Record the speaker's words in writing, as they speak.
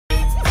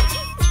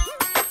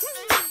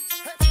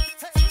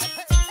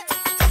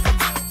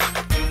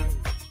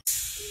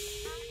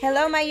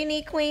Hello my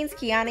unique queens,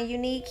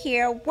 QuianaUnique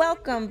here.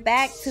 Welcome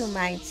back to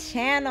my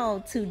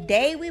channel.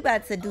 Today we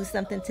about to do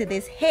something to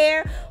this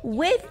hair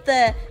with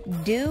the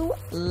Doux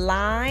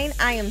line.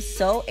 I am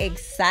so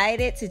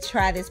excited to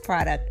try this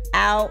product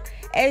out.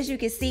 As you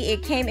can see,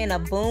 it came in a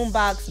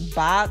boombox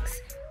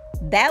box.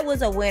 That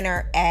was a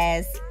winner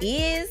as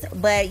is,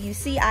 but you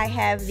see I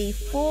have the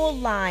full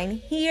line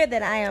here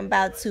that I am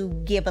about to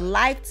give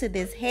life to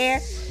this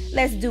hair.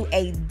 Let's do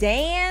a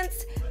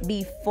dance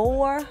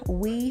before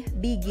we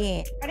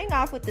begin. Starting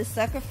off with the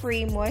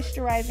sucker-free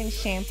moisturizing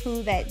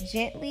shampoo that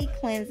gently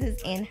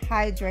cleanses and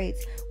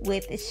hydrates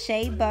with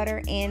shea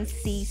butter and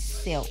sea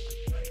silk.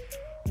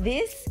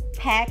 This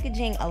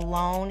packaging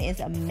alone is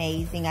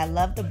amazing. I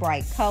love the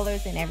bright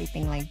colors and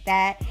everything like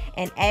that.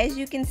 And as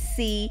you can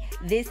see,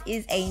 this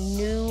is a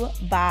new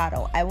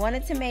bottle. I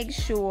wanted to make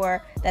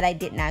sure that I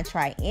did not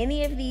try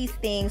any of these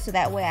things so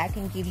that way I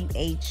can give you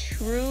a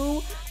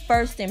true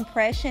first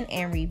impression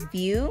and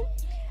review.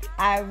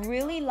 I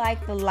really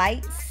like the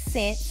light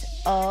scent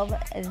of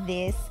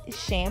this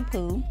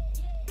shampoo,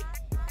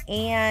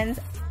 and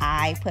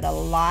I put a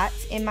lot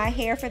in my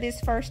hair for this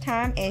first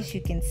time, as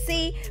you can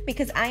see,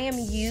 because I am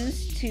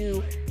used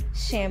to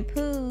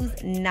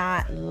shampoos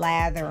not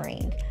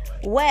lathering.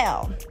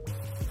 Well,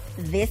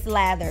 this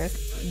lathers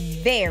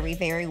very,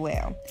 very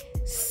well.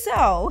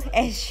 So,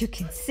 as you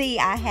can see,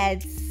 I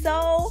had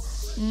so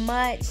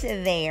much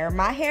there.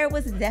 My hair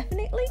was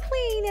definitely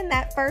clean in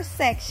that first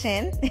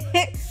section.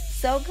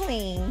 So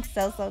clean,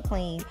 so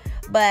clean,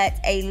 but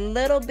a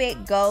little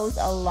bit goes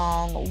a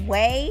long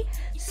way.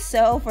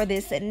 So for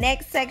this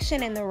next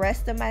section and the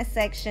rest of my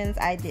sections,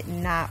 I did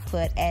not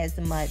put as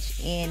much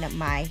in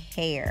my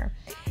hair,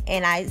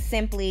 and I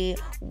simply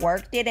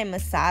worked it and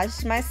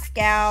massaged my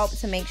scalp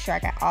to make sure I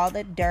got all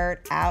the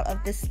dirt out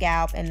of the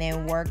scalp, and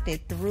then worked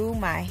it through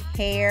my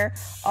hair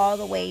all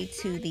the way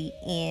to the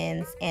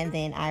ends, and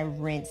then I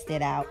rinsed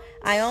it out.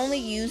 I only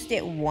used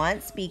it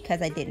once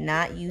because I did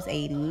not use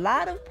a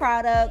lot of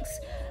products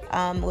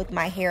with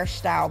my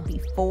hairstyle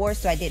before,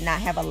 so I did not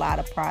have a lot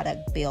of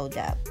product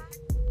buildup.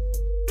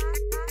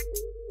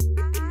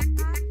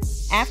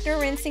 After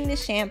rinsing the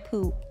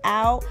shampoo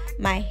out,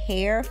 my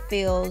hair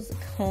feels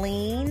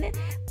clean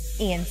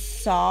and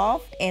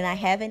soft, and I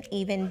haven't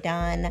even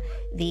done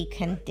the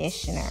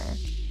conditioner.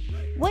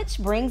 Which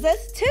brings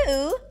us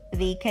to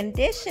the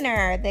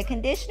conditioner. The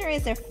conditioner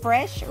is a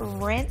fresh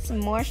rinse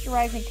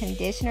moisturizing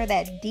conditioner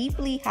that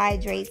deeply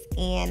hydrates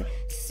and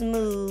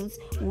smooths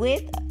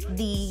with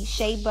the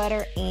shea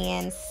butter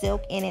and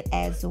silk in it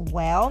as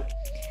well.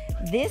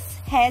 This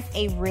has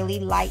a really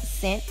light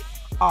scent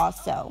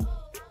also.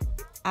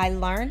 I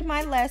learned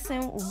my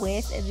lesson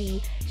with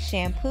the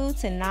shampoo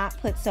to not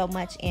put so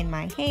much in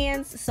my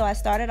hands, so I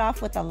started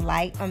off with a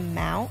light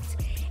amount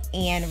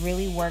and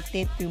really worked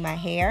it through my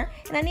hair,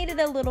 and I needed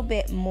a little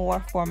bit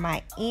more for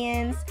my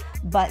ends,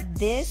 but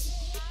this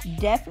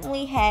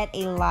definitely had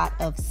a lot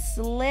of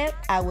slip.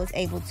 I was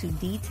able to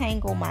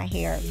detangle my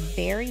hair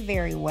very,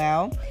 very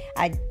well.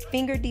 I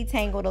finger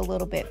detangled a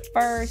little bit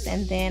first,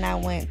 and then I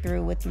went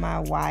through with my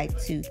wide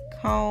tooth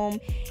comb,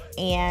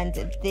 and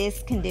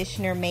this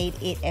conditioner made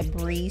it a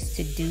breeze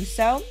to do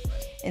so.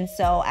 And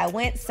so I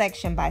went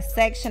section by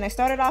section. I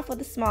started off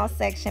with a small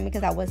section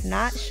because I was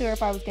not sure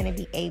if I was going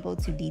to be able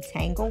to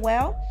detangle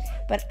well,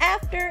 but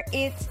after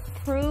it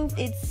proved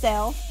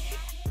itself,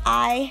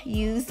 I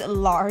used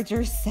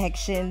larger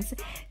sections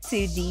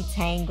to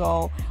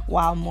detangle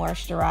while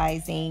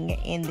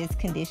moisturizing in this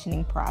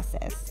conditioning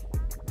process.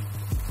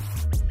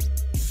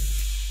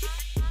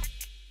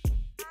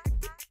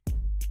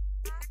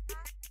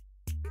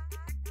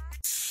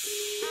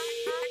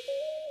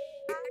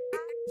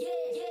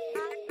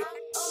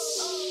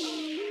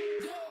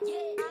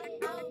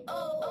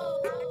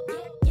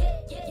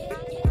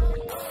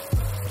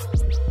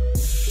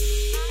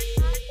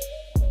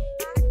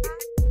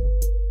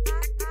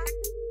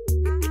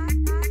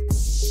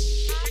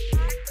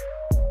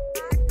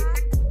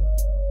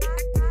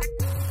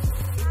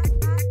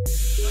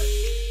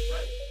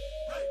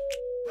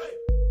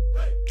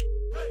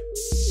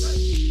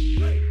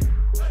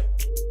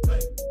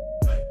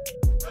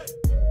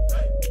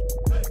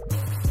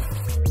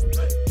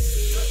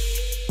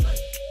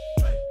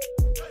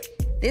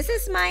 This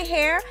is my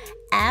hair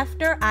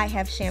after I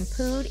have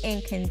shampooed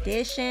and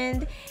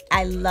conditioned.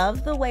 I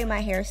love the way my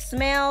hair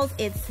smells.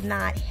 It's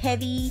not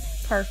heavy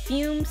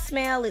perfume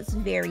smell. It's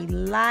very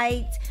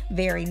light,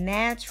 very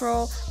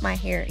natural. My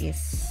hair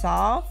is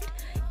soft,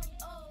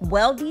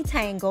 well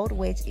detangled,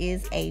 which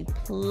is a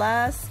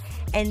plus.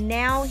 And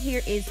now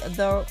here is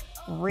the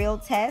real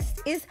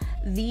test, is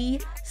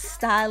the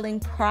styling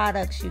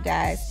products, you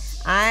guys.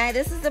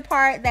 This is the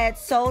part that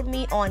sold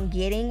me on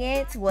getting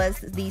it,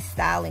 was the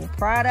styling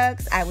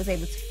products. I was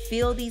able to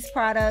feel these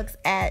products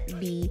at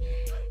the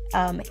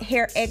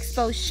Hair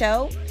Expo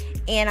show,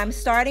 and I'm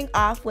starting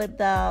off with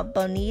the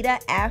Bonita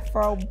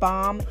Afro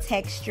Balm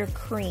Texture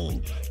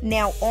Cream.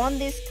 Now on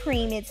this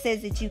cream, it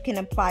says that you can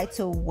apply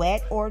to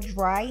wet or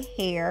dry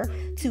hair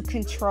to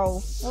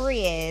control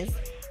frizz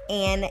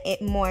and it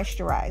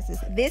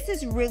moisturizes. This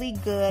is really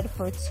good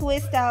for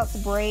twist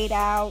outs, braid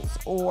outs,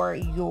 or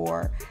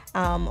your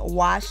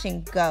wash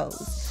and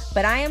goes.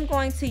 But I am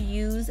going to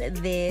use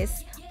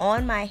this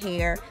on my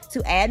hair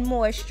to add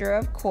moisture,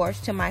 of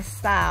course, to my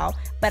style,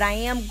 but I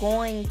am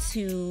going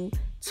to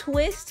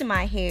twist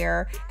my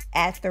hair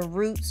at the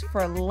roots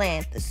for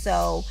length,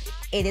 so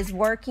it is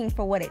working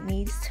for what it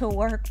needs to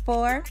work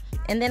for.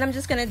 And then I'm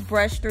just gonna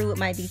brush through with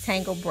my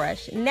detangle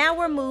brush. Now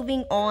we're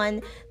moving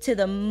on to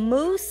the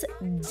Mousse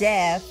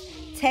Def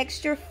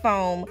texture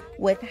foam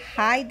with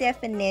high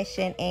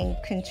definition and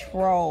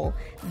control.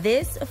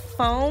 This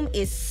foam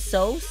is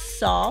so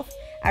soft.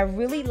 I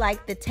really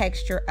like the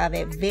texture of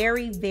it,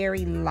 very,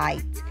 very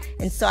light.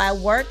 And so I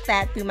work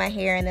that through my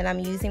hair, and then I'm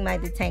using my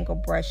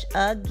detangle brush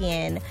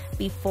again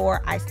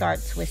before I start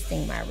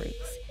twisting my roots.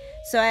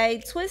 So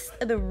I twist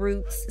the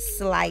roots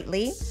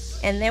slightly,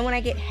 and then when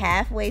I get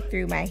halfway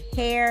through my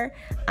hair,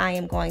 I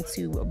am going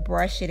to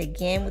brush it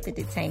again with the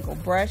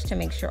detangle brush to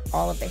make sure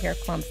all of the hair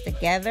clumps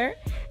together.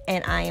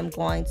 And I am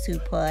going to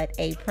put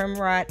a perm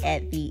rod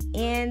at the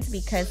end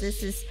because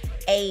this is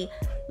a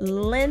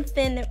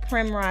lengthened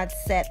perm rod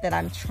set that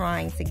I'm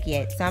trying to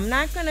get. So I'm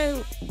not going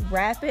to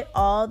wrap it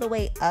all the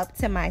way up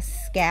to my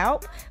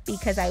scalp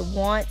because I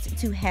want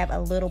to have a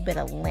little bit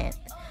of length.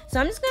 So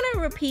I'm just going to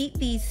repeat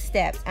these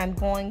steps. I'm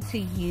going to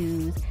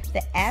use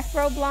the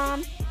Afro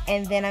Blonde,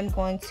 and then I'm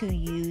going to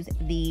use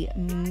the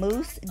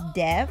Mousse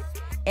Def,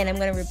 and I'm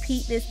going to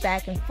repeat this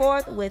back and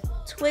forth with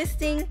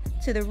twisting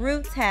to the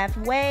roots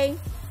halfway,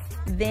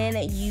 then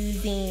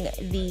using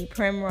the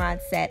perm rod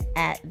set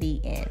at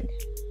the end.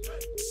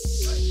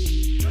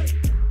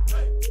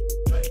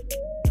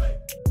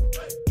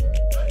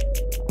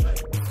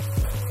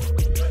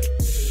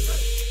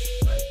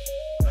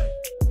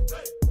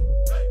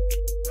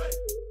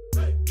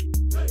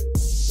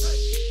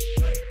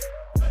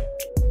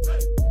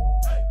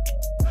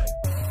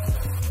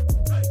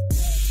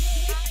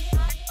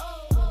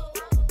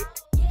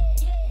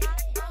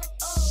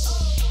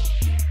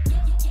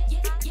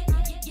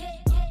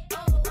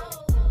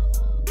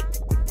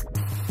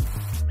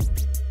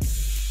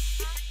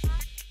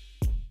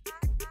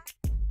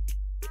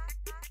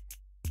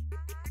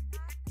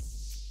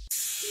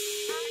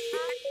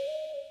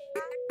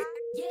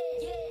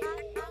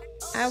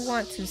 I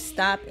want to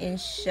stop and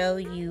show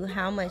you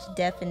how much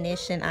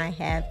definition I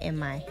have in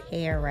my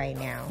hair right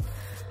now.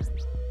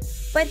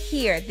 But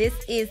here, this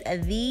is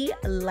the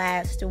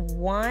last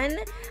one.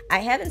 I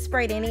haven't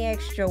sprayed any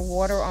extra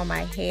water on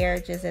my hair,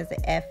 just as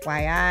an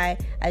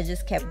FYI. I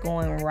just kept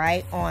going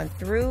right on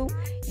through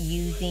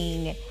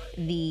using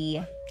the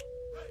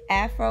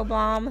Afro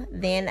Balm,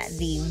 then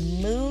the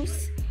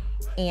mousse,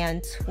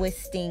 and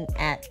twisting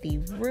at the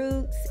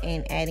roots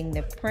and adding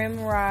the perm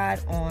rod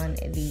on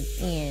the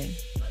end.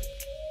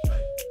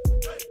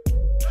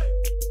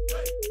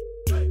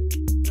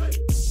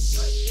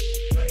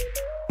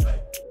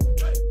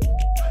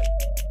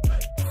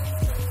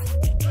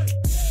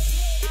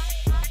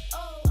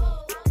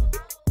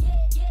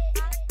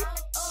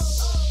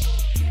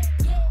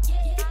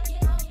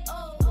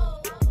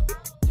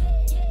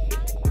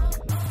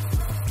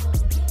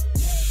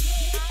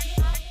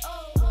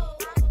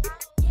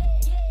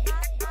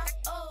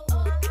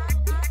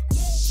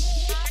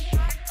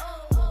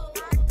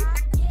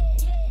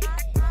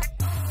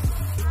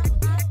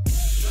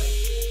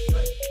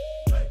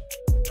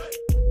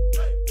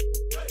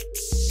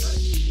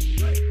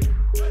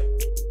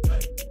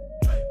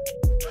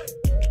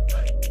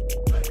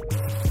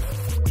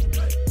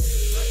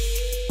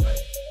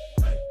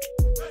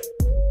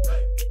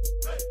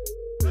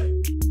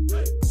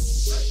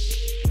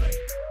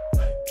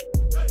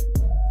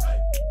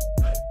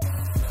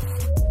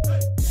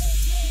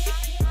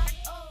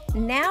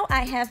 Now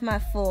I have my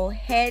full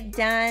head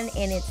done,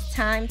 and it's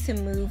time to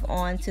move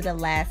on to the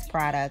last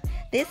product.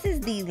 This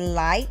is the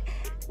Light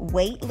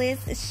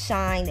Weightless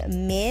Shine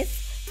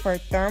Mist for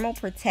thermal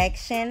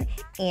protection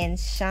and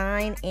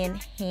shine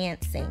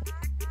enhancement,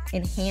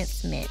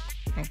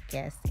 I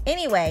guess.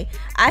 Anyway,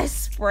 I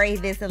spray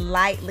this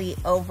lightly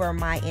over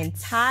my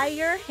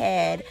entire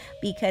head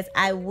because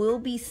I will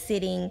be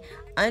sitting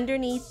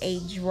underneath a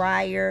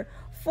dryer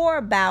for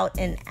about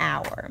an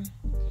hour.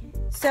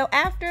 So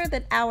after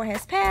the hour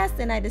has passed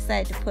and I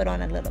decided to put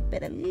on a little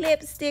bit of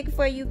lipstick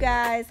for you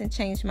guys and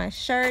change my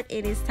shirt,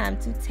 it is time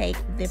to take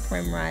the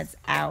perm rods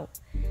out.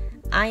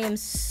 I am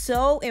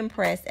so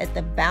impressed at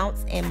the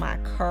bounce in my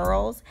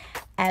curls,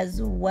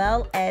 as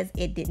well as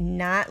it did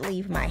not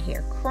leave my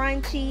hair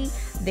crunchy.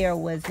 There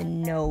was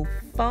no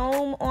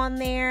foam on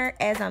there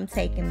as I'm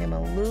taking them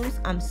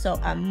loose.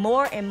 I'm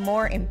more and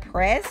more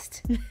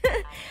impressed.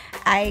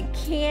 I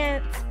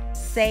can't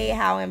say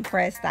how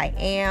impressed I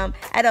am.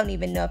 I don't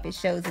even know if it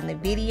shows in the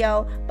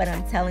video, but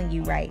I'm telling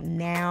you right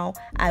now,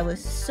 I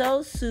was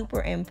so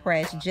super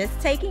impressed just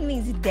taking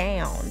these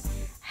down,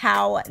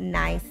 how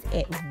nice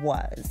it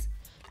was.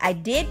 I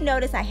did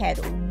notice I had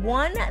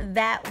one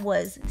that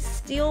was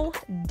still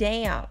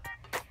damp,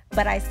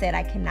 but I said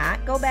I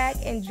cannot go back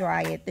and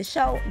dry it. The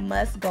show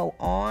must go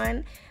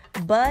on.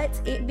 but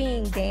it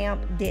being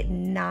damp did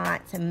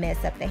not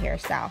mess up the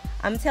hairstyle.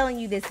 I'm telling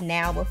you this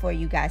now before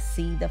you guys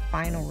see the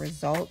final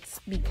results,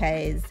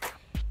 because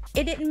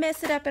it didn't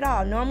mess it up at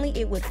all. Normally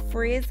it would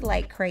frizz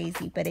like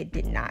crazy, but it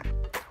did not.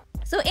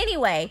 So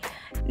anyway,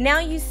 now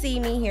you see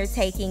me here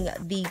taking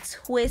the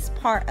twist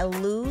part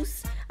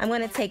loose. I'm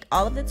going to take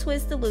all of the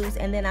twist loose,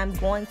 and then I'm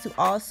going to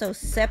also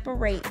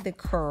separate the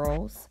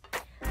curls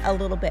a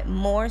little bit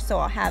more, so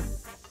I'll have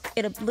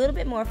it a little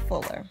bit more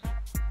fuller.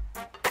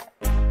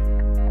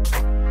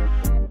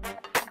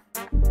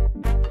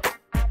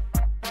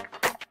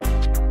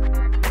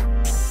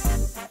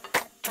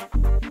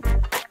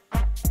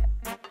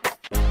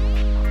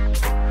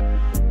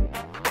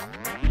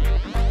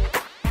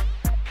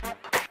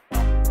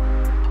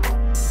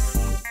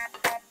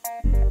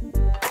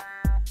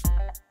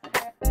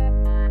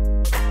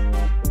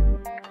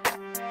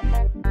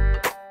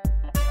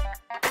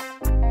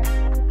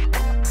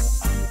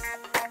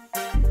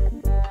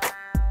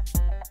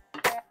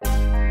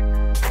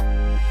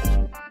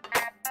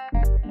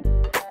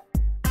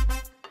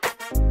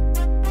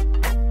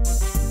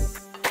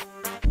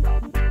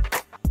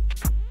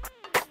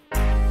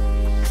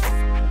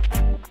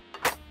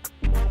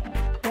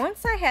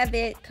 Have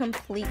it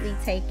completely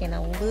taken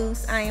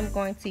loose, I am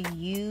going to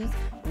use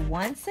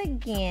once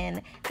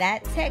again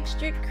that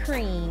textured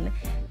cream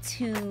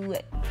to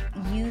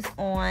use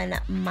on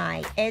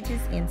my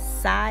edges and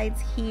sides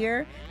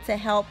here to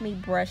help me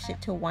brush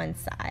it to one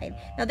side.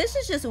 Now this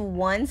is just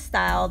one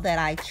style that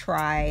I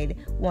tried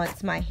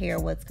once my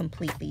hair was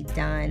completely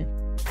done.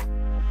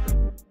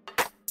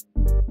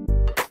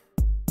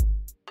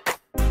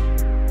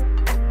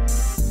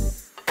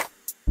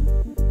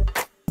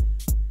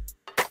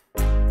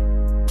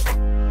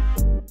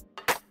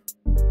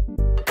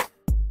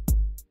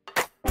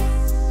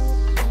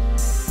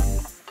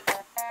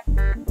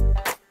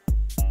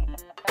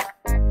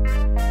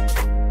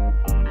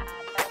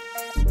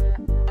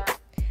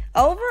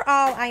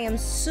 Overall, I am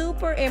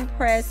super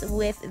impressed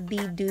with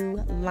the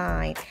Doux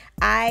line.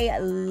 I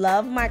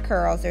love my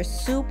curls. They're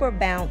super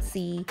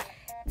bouncy,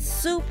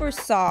 super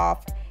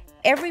soft.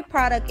 Every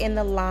product in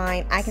the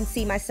line, I can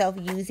see myself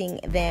using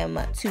them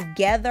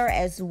together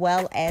as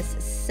well as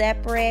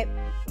separate.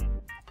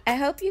 I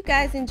hope you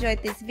guys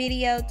enjoyed this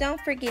video.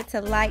 Don't forget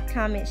to like,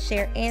 comment,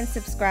 share, and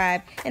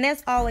subscribe. And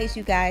as always,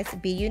 you guys,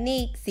 be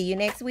unique. See you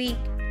next week.